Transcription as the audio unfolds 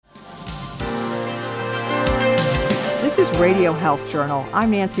is Radio Health Journal.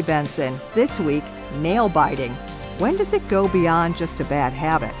 I'm Nancy Benson. This week, nail biting. When does it go beyond just a bad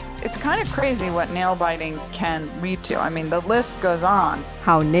habit? It's kind of crazy what nail biting can lead to. I mean, the list goes on.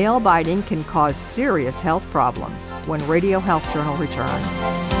 How nail biting can cause serious health problems when Radio Health Journal returns.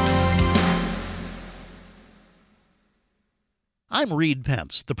 I'm Reed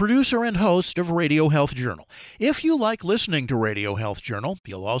Pence, the producer and host of Radio Health Journal. If you like listening to Radio Health Journal,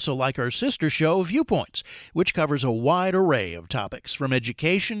 you'll also like our sister show, Viewpoints, which covers a wide array of topics from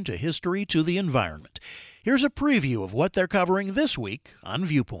education to history to the environment. Here's a preview of what they're covering this week on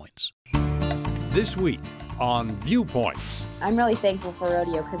Viewpoints. This week on Viewpoints. I'm really thankful for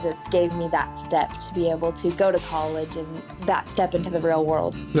rodeo because it gave me that step to be able to go to college and that step into the real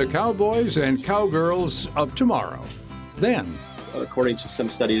world. The cowboys and cowgirls of tomorrow. Then, according to some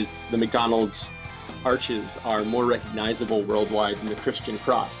studies, the McDonald's arches are more recognizable worldwide than the Christian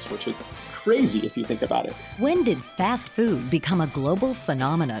cross, which is crazy if you think about it. When did fast food become a global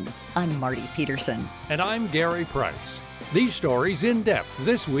phenomenon? I'm Marty Peterson. And I'm Gary Price. These stories in depth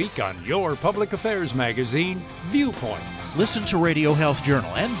this week on your public affairs magazine, Viewpoints. Listen to Radio Health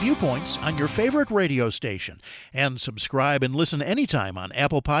Journal and Viewpoints on your favorite radio station. And subscribe and listen anytime on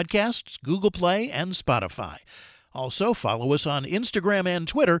Apple Podcasts, Google Play, and Spotify. Also, follow us on Instagram and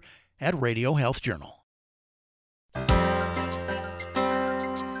Twitter at Radio Health Journal.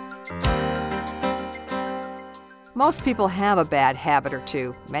 Most people have a bad habit or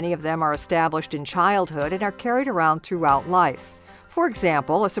two. Many of them are established in childhood and are carried around throughout life. For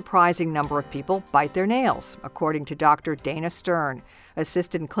example, a surprising number of people bite their nails, according to Dr. Dana Stern,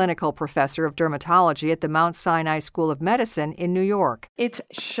 assistant clinical professor of dermatology at the Mount Sinai School of Medicine in New York. It's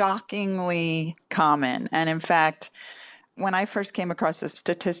shockingly common. And in fact, when I first came across this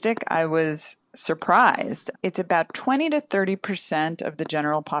statistic, I was surprised. It's about 20 to 30% of the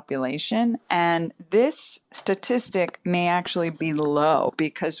general population. And this statistic may actually be low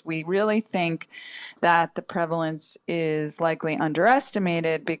because we really think that the prevalence is likely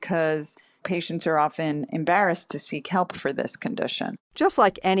underestimated because patients are often embarrassed to seek help for this condition. Just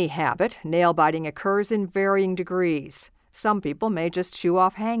like any habit, nail biting occurs in varying degrees. Some people may just chew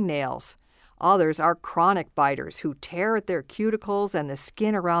off hangnails. Others are chronic biters who tear at their cuticles and the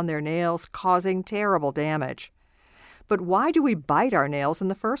skin around their nails, causing terrible damage. But why do we bite our nails in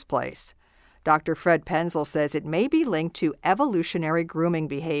the first place? Dr. Fred Penzel says it may be linked to evolutionary grooming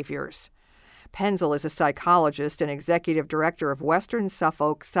behaviors. Penzel is a psychologist and executive director of Western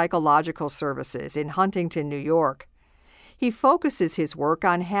Suffolk Psychological Services in Huntington, New York. He focuses his work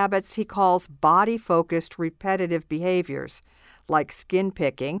on habits he calls body-focused repetitive behaviors, like skin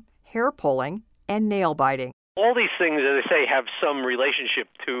picking, hair pulling, and nail biting. All these things, as I say, have some relationship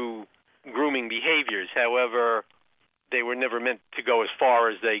to grooming behaviors. However, they were never meant to go as far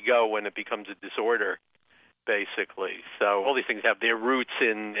as they go when it becomes a disorder, basically. So all these things have their roots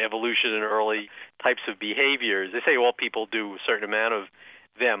in evolution and early types of behaviors. They say all people do a certain amount of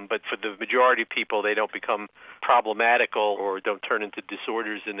them, but for the majority of people, they don't become problematical or don't turn into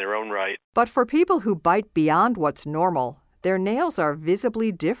disorders in their own right. But for people who bite beyond what's normal, their nails are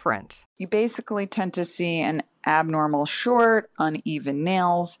visibly different. You basically tend to see an abnormal short, uneven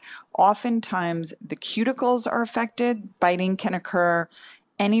nails. Oftentimes, the cuticles are affected. Biting can occur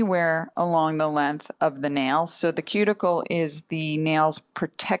anywhere along the length of the nail. So the cuticle is the nail's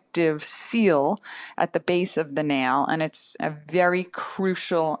protective seal at the base of the nail, and it's a very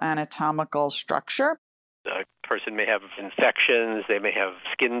crucial anatomical structure. A person may have infections, they may have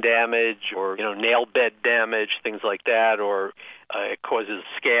skin damage or, nail bed damage, things like that, or it causes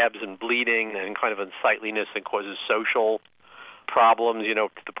scabs and bleeding and kind of unsightliness and causes social problems, to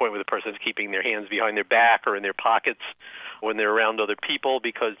the point where the person's keeping their hands behind their back or in their pockets when they're around other people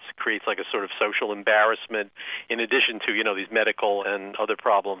because it creates like a sort of social embarrassment in addition to, these medical and other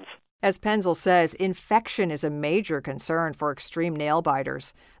problems. As Penzel says, infection is a major concern for extreme nail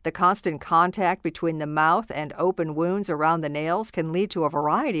biters. The constant contact between the mouth and open wounds around the nails can lead to a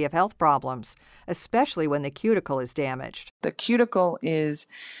variety of health problems, especially when the cuticle is damaged. The cuticle is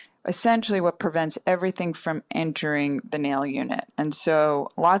essentially what prevents everything from entering the nail unit. And so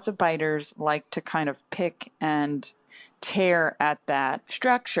lots of biters like to kind of pick and tear at that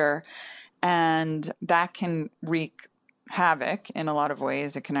structure, and that can wreak havoc in a lot of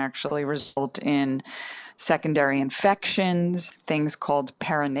ways. It can actually result in secondary infections, things called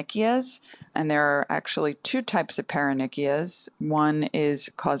paronychias. And there are actually two types of paronychias. One is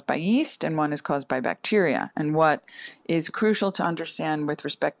caused by yeast and one is caused by bacteria. And what is crucial to understand with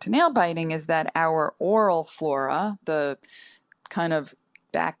respect to nail biting is that our oral flora, the kind of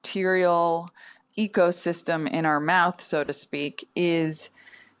bacterial ecosystem in our mouth, so to speak, is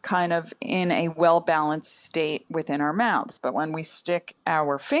kind of in a well-balanced state within our mouths. But when we stick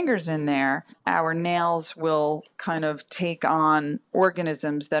our fingers in there, our nails will kind of take on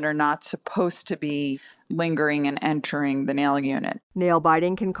organisms that are not supposed to be lingering and entering the nail unit. Nail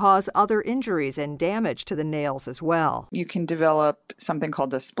biting can cause other injuries and damage to the nails as well. You can develop something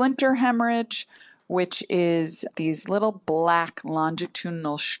called a splinter hemorrhage, which is these little black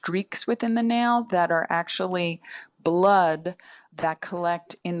longitudinal streaks within the nail that are actually blood that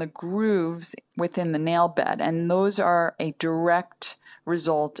collect in the grooves within the nail bed. And those are a direct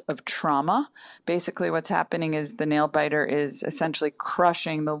result of trauma. Basically, what's happening is the nail biter is essentially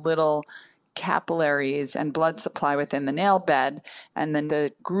crushing the little capillaries and blood supply within the nail bed, and then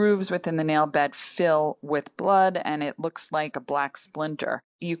the grooves within the nail bed fill with blood and it looks like a black splinter.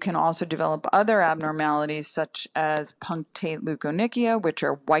 You can also develop other abnormalities such as punctate leukonychia, which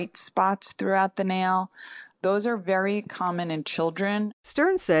are white spots throughout the nail. Those are very common in children.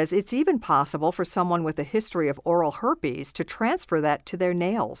 Stern says it's even possible for someone with a history of oral herpes to transfer that to their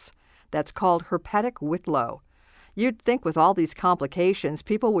nails. That's called herpetic whitlow. You'd think with all these complications,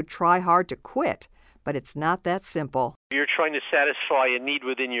 people would try hard to quit, but it's not that simple. You're trying to satisfy a need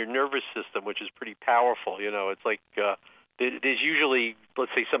within your nervous system, which is pretty powerful. It's like there's usually,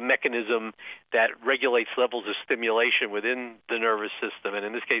 let's say, some mechanism that regulates levels of stimulation within the nervous system. And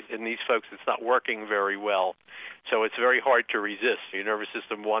in this case, in these folks, it's not working very well. So it's very hard to resist. Your nervous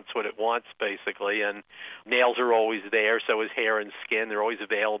system wants what it wants, basically, and nails are always there, so is hair and skin. They're always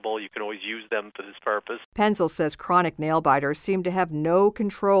available. You can always use them for this purpose. Penzel says chronic nail biters seem to have no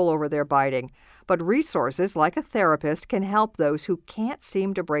control over their biting, but resources like a therapist can help those who can't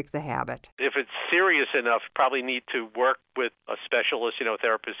seem to break the habit. If it's serious enough, you probably need to work with a specialist, a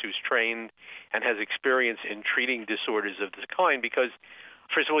therapist who's trained and has experience in treating disorders of this kind, because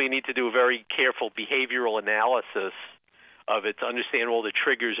first of all, you need to do a very careful behavioral analysis of it to understand all the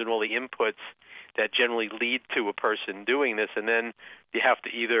triggers and all the inputs that generally lead to a person doing this. And then you have to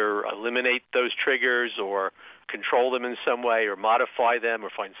either eliminate those triggers or control them in some way or modify them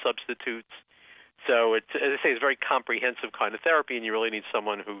or find substitutes. So it's, as I say, it's a very comprehensive kind of therapy, and you really need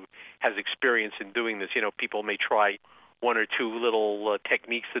someone who has experience in doing this. People may try one or two little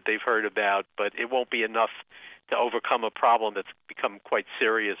techniques that they've heard about, but it won't be enough to overcome a problem that's become quite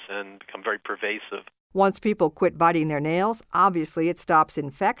serious and become very pervasive. Once people quit biting their nails, obviously it stops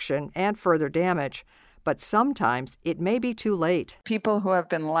infection and further damage. But sometimes it may be too late. People who have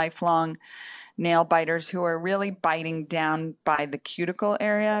been lifelong nail biters who are really biting down by the cuticle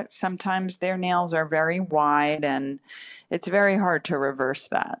area, sometimes their nails are very wide and it's very hard to reverse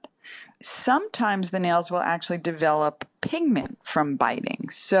that. Sometimes the nails will actually develop pigment from biting.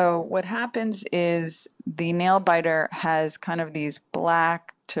 So what happens is the nail biter has kind of these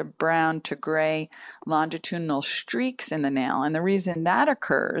black to brown to gray longitudinal streaks in the nail. And the reason that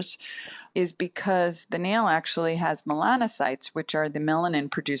occurs is because the nail actually has melanocytes, which are the melanin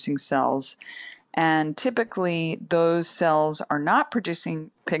producing cells. And typically those cells are not producing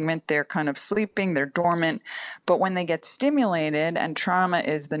pigment. They're kind of sleeping, they're dormant. But when they get stimulated, and trauma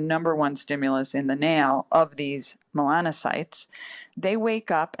is the number one stimulus in the nail of these melanocytes, they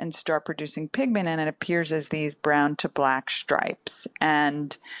wake up and start producing pigment, and it appears as these brown to black stripes.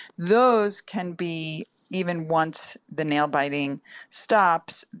 And those can be, even once the nail biting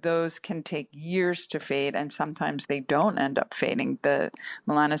stops, those can take years to fade, and sometimes they don't end up fading. The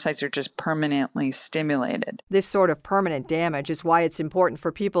melanocytes are just permanently stimulated. This sort of permanent damage is why it's important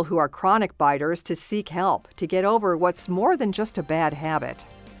for people who are chronic biters to seek help to get over what's more than just a bad habit.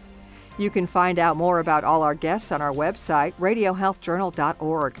 You can find out more about all our guests on our website,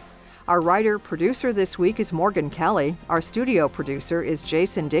 radiohealthjournal.org. Our writer-producer this week is Morgan Kelly. Our studio producer is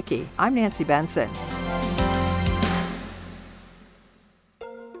Jason Dickey. I'm Nancy Benson.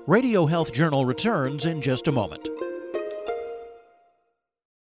 Radio Health Journal returns in just a moment.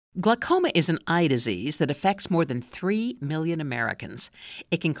 Glaucoma is an eye disease that affects more than 3 million Americans.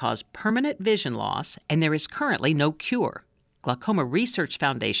 It can cause permanent vision loss, and there is currently no cure. Glaucoma Research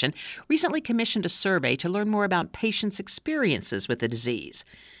Foundation recently commissioned a survey to learn more about patients' experiences with the disease.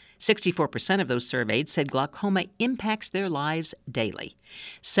 64% of those surveyed said glaucoma impacts their lives daily.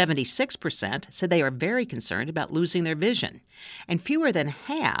 76% said they are very concerned about losing their vision. And fewer than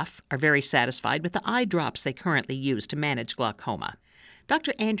half are very satisfied with the eye drops they currently use to manage glaucoma.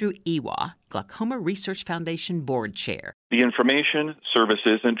 Dr. Andrew Ewa, Glaucoma Research Foundation Board Chair. The information,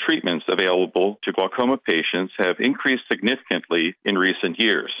 services, and treatments available to glaucoma patients have increased significantly in recent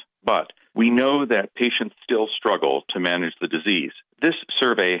years. But we know that patients still struggle to manage the disease. This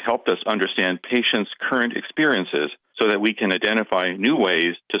survey helped us understand patients' current experiences so that we can identify new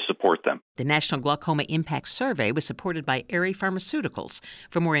ways to support them. The National Glaucoma Impact Survey was supported by Aerie Pharmaceuticals.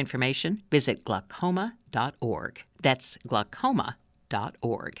 For more information, visit glaucoma.org. That's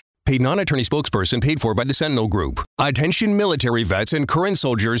glaucoma.org. Paid non-attorney spokesperson paid for by the Sentinel Group. Attention military vets and current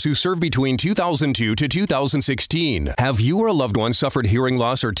soldiers who served between 2002 to 2016. Have you or a loved one suffered hearing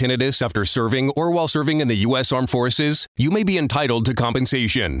loss or tinnitus after serving or while serving in the U.S. Armed Forces? You may be entitled to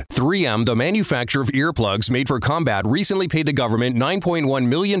compensation. 3M, the manufacturer of earplugs made for combat, recently paid the government $9.1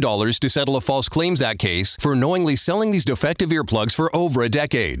 million to settle a False Claims Act case for knowingly selling these defective earplugs for over a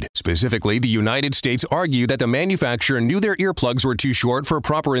decade. Specifically, the United States argued that the manufacturer knew their earplugs were too short for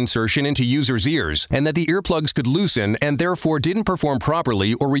proper insertion into users' ears, and that the earplugs could loosen and therefore didn't perform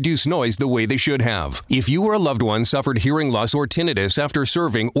properly or reduce noise the way they should have. If you or a loved one suffered hearing loss or tinnitus after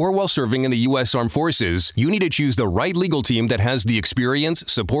serving or while serving in the U.S. Armed Forces, you need to choose the right legal team that has the experience,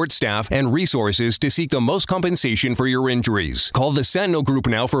 support staff, and resources to seek the most compensation for your injuries. Call the Sentinel Group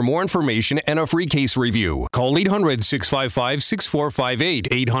now for more information and a free case review. Call 800-655-6458,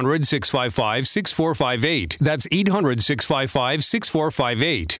 800-655-6458. That's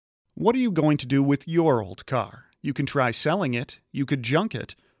 800-655-6458. What are you going to do with your old car? You can try selling it, you could junk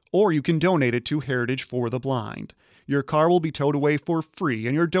it, or you can donate it to Heritage for the Blind. Your car will be towed away for free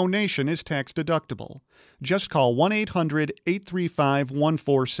and your donation is tax deductible. Just call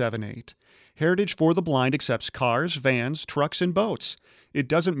 1-800-835-1478. Heritage for the Blind accepts cars, vans, trucks, and boats. It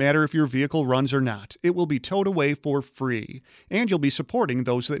doesn't matter if your vehicle runs or not. It will be towed away for free, and you'll be supporting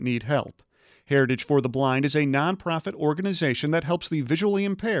those that need help. Heritage for the Blind is a nonprofit organization that helps the visually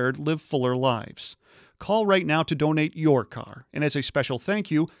impaired live fuller lives. Call right now to donate your car, and as a special thank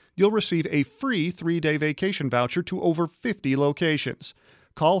you, you'll receive a free 3-day vacation voucher to over 50 locations.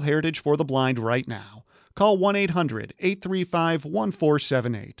 Call Heritage for the Blind right now. Call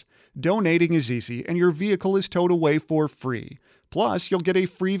 1-800-835-1478. Donating is easy, and your vehicle is towed away for free. Plus, you'll get a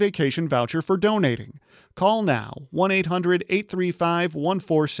free vacation voucher for donating. Call now,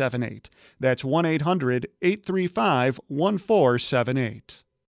 1-800-835-1478. That's 1-800-835-1478.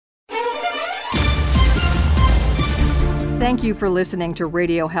 Thank you for listening to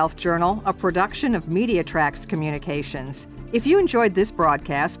Radio Health Journal, a production of MediaTrax Communications. If you enjoyed this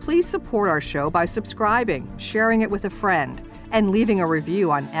broadcast, please support our show by subscribing, sharing it with a friend, and leaving a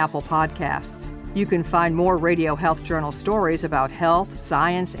review on Apple Podcasts. You can find more Radio Health Journal stories about health,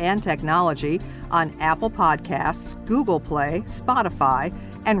 science, and technology on Apple Podcasts, Google Play, Spotify,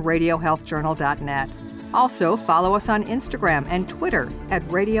 and RadioHealthJournal.net. Also, follow us on Instagram and Twitter at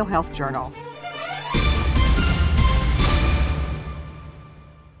Radio Health Journal.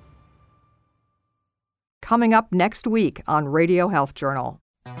 Coming up next week on Radio Health Journal.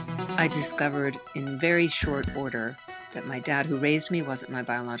 I discovered in very short order that my dad who raised me wasn't my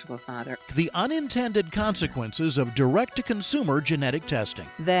biological father. The unintended consequences of direct-to-consumer genetic testing.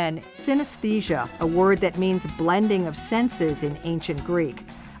 Then, synesthesia, a word that means blending of senses in ancient Greek,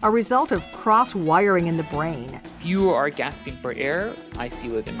 a result of cross-wiring in the brain. If you are gasping for air, I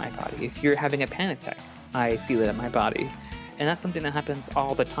feel it in my body. If you're having a panic attack, I feel it in my body. And that's something that happens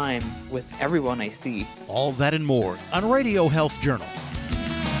all the time with everyone I see. All that and more on Radio Health Journal,